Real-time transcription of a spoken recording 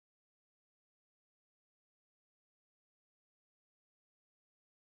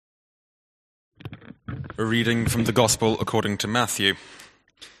A reading from the Gospel according to Matthew.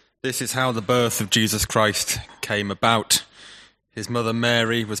 This is how the birth of Jesus Christ came about. His mother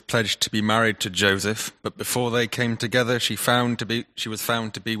Mary was pledged to be married to Joseph, but before they came together, she was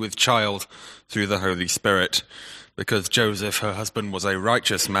found to be with child through the Holy Spirit. Because Joseph, her husband, was a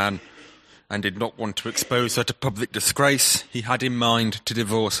righteous man and did not want to expose her to public disgrace, he had in mind to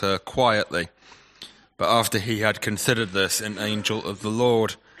divorce her quietly. But after he had considered this, an angel of the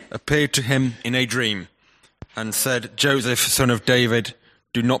Lord appeared to him in a dream and said, "Joseph, son of David,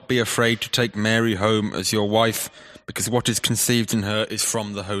 do not be afraid to take Mary home as your wife, because what is conceived in her is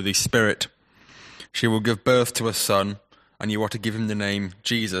from the Holy Spirit. She will give birth to a son, and you are to give him the name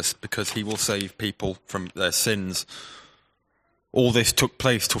Jesus, because he will save people from their sins." All this took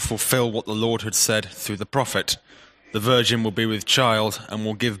place to fulfill what the Lord had said through the prophet. The virgin will be with child and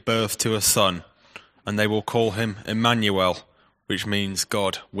will give birth to a son, and they will call him Emmanuel, which means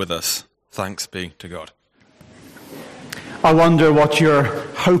God with us. Thanks be to God. I wonder what you're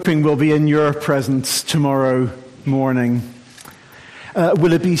hoping will be in your presents tomorrow morning.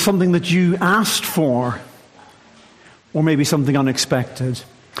 Will it be something that you asked for? Or maybe something unexpected?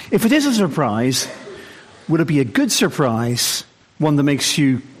 If it is a surprise, will it be a good surprise? One that makes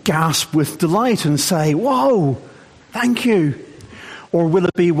you gasp with delight and say, "Whoa, thank you." Or will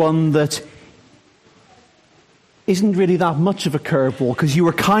it be one that isn't really that much of a curveball because you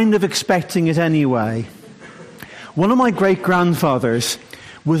were kind of expecting it anyway? One of my great-grandfathers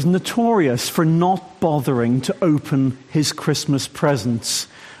was notorious for not bothering to open his Christmas presents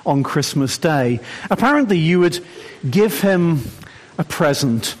on Christmas Day. Apparently you would give him a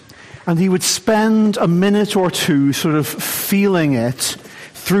present and he would spend a minute or two sort of feeling it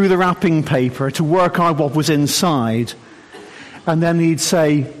through the wrapping paper to work out what was inside. And then he'd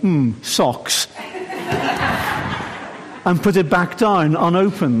say, socks. And put it back down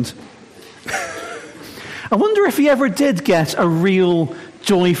unopened. I wonder if he ever did get a real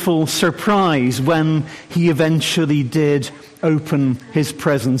joyful surprise when he eventually did open his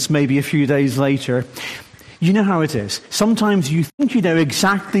presents, maybe a few days later. You know how it is. Sometimes you think you know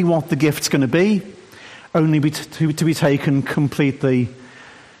exactly what the gift's going to be, only to be taken completely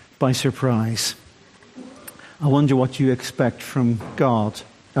by surprise. I wonder what you expect from God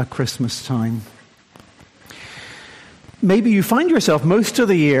at Christmas time. Maybe you find yourself most of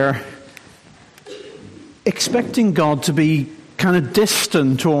the year expecting God to be kind of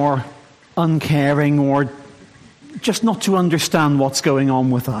distant or uncaring or just not to understand what's going on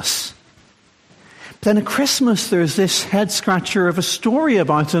with us. But then at Christmas there's this head-scratcher of a story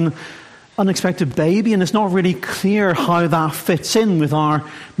about an unexpected baby, and it's not really clear how that fits in with our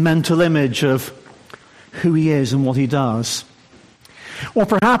mental image of who he is and what he does. Or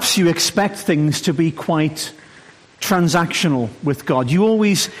perhaps you expect things to be quite transactional with God. You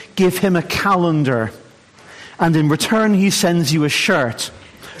always give him a calendar, and in return he sends you a shirt.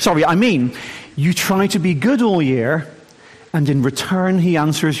 You try to be good all year, and in return he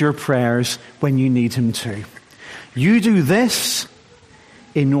answers your prayers when you need him to. You do this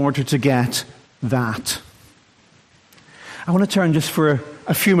in order to get that. I want to turn just for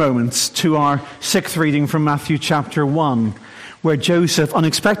a few moments to our sixth reading from Matthew chapter 1, where Joseph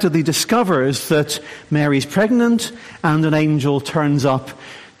unexpectedly discovers that Mary's pregnant, and an angel turns up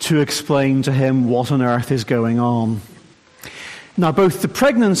to explain to him what on earth is going on. Now, both the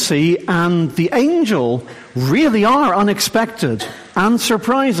pregnancy and the angel really are unexpected and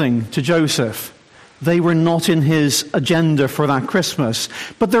surprising to Joseph. They were not in his agenda for that Christmas.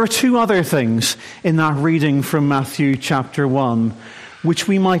 But there are two other things in that reading from Matthew chapter 1 which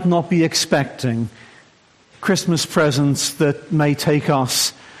we might not be expecting. Christmas presents that may take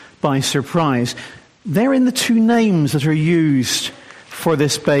us by surprise. They're in the two names that are used for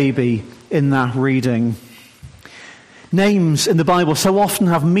this baby in that reading. Names in the Bible so often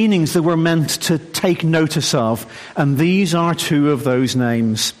have meanings that we're meant to take notice of, and these are two of those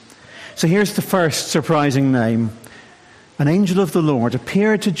names. So here's the first surprising name. An angel of the Lord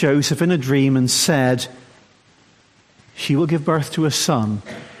appeared to Joseph in a dream and said, "She will give birth to a son,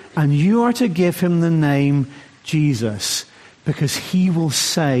 and you are to give him the name Jesus, because he will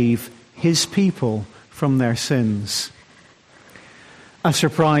save his people from their sins." A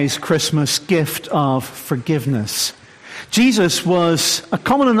surprise Christmas gift of forgiveness. Jesus was a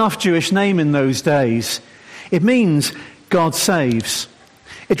common enough Jewish name in those days. It means God saves.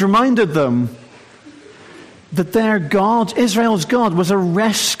 It reminded them that their God, Israel's God, was a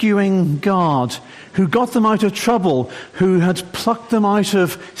rescuing God who got them out of trouble, who had plucked them out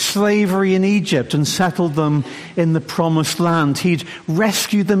of slavery in Egypt and settled them in the promised land. He'd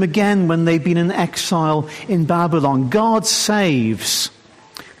rescued them again when they'd been in exile in Babylon. God saves.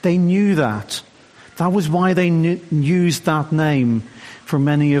 They knew that. That was why they used that name for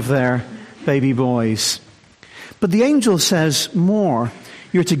many of their baby boys. But the angel says more.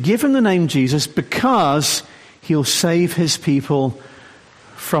 You're to give him the name Jesus because he'll save his people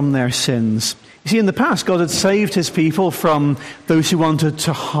from their sins. You see, in the past, God had saved his people from those who wanted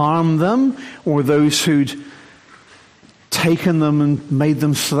to harm them or those who'd taken them and made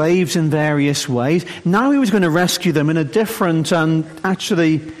them slaves in various ways. Now he was going to rescue them in a different and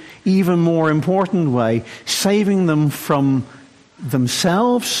actually even more important way, saving them from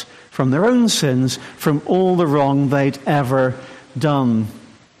themselves, from their own sins, from all the wrong they'd ever done.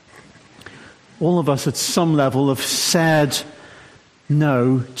 All of us at some level have said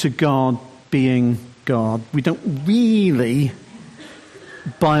no to God being God. We don't really,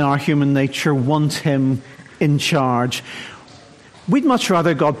 by our human nature, want him in charge. We'd much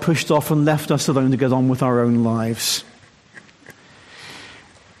rather God pushed off and left us alone to get on with our own lives.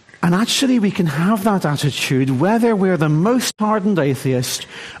 And actually we can have that attitude whether we're the most hardened atheist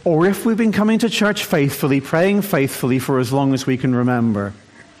or if we've been coming to church faithfully, praying faithfully for as long as we can remember.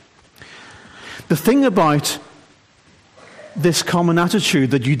 The thing about this common attitude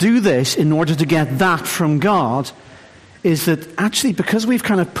that you do this in order to get that from God is that actually because we've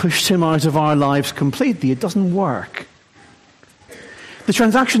kind of pushed him out of our lives completely, it doesn't work. The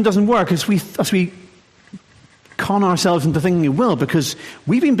transaction doesn't work as we con ourselves into thinking it will, because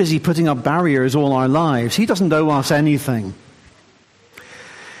we've been busy putting up barriers all our lives. He doesn't owe us anything.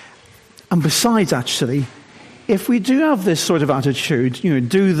 And besides, actually, if we do have this sort of attitude,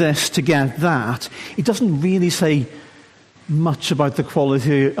 do this to get that, it doesn't really say much about the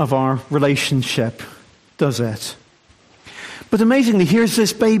quality of our relationship, does it? But amazingly, here's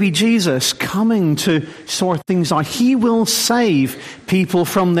this baby Jesus coming to sort things out. He will save people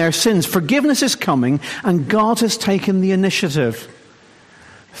from their sins. Forgiveness is coming, and God has taken the initiative.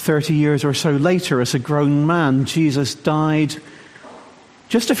 30 years or so later, as a grown man, Jesus died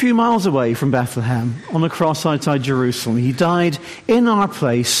just a few miles away from Bethlehem on a cross outside Jerusalem. He died in our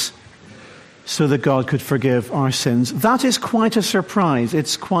place so that God could forgive our sins. That is quite a surprise.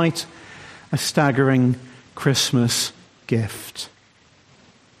 It's quite a staggering Christmas gift.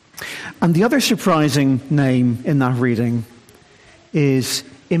 And the other surprising name in that reading is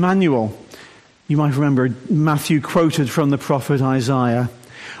Emmanuel. You might remember Matthew quoted from the prophet Isaiah.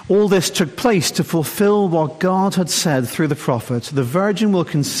 All this took place to fulfill what God had said through the prophet. The virgin will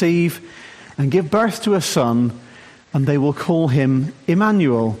conceive and give birth to a son, and they will call him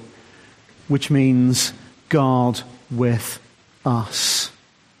Emmanuel, which means God with us.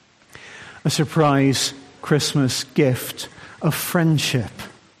 A surprise Christmas gift of friendship.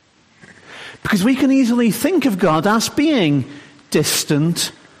 Because we can easily think of God as being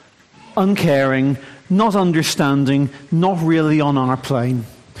distant, uncaring, not understanding, not really on our plane.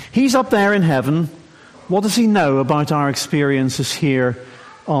 He's up there in heaven. What does he know about our experiences here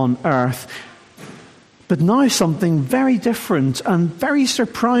on earth? But now something very different and very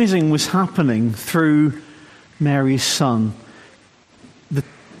surprising was happening through Mary's son. The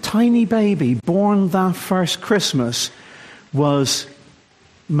tiny baby born that first Christmas was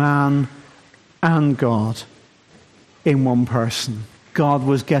man and God in one person. God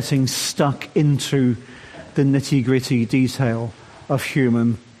was getting stuck into the nitty-gritty detail of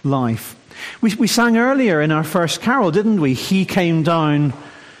human life. We sang earlier in our first carol, didn't we? He came down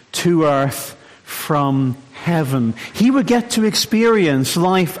to earth from heaven. He would get to experience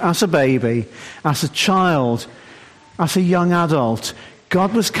life as a baby, as a child, as a young adult.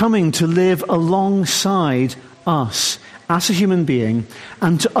 God was coming to live alongside us as a human being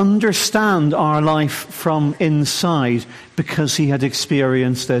and to understand our life from inside because he had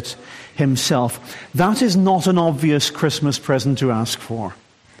experienced it himself. That is not an obvious Christmas present to ask for,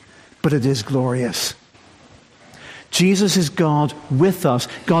 but it is glorious. Jesus is God with us,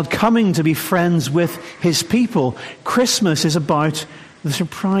 God coming to be friends with his people. Christmas is about the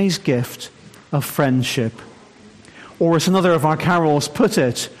surprise gift of friendship. Or as another of our carols put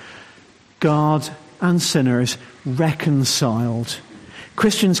it, God and sinners reconciled.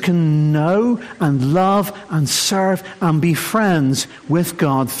 Christians can know and love and serve and be friends with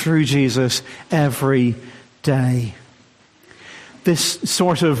God through Jesus every day. This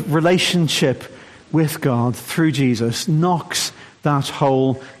sort of relationship with God through Jesus knocks that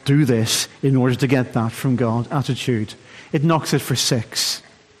whole do this in order to get that from God attitude. It knocks it for 6.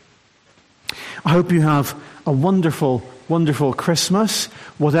 I hope you have a wonderful, wonderful Christmas,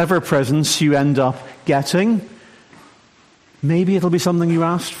 whatever presents you end up getting. Maybe it'll be something you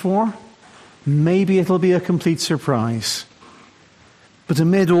asked for. Maybe it'll be a complete surprise. But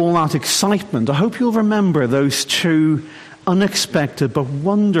amid all that excitement, I hope you'll remember those 2 unexpected but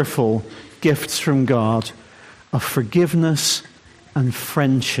wonderful gifts from God of forgiveness and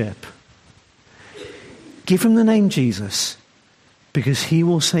friendship. Give him the name Jesus, because he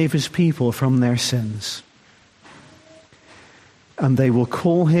will save his people from their sins. And they will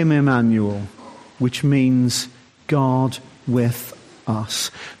call him Emmanuel, which means God with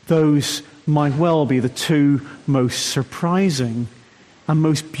us. Those might well be the two most surprising and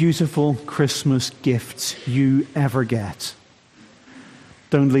most beautiful Christmas gifts you ever get.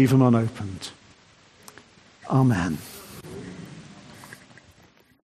 Don't leave them unopened. Amen.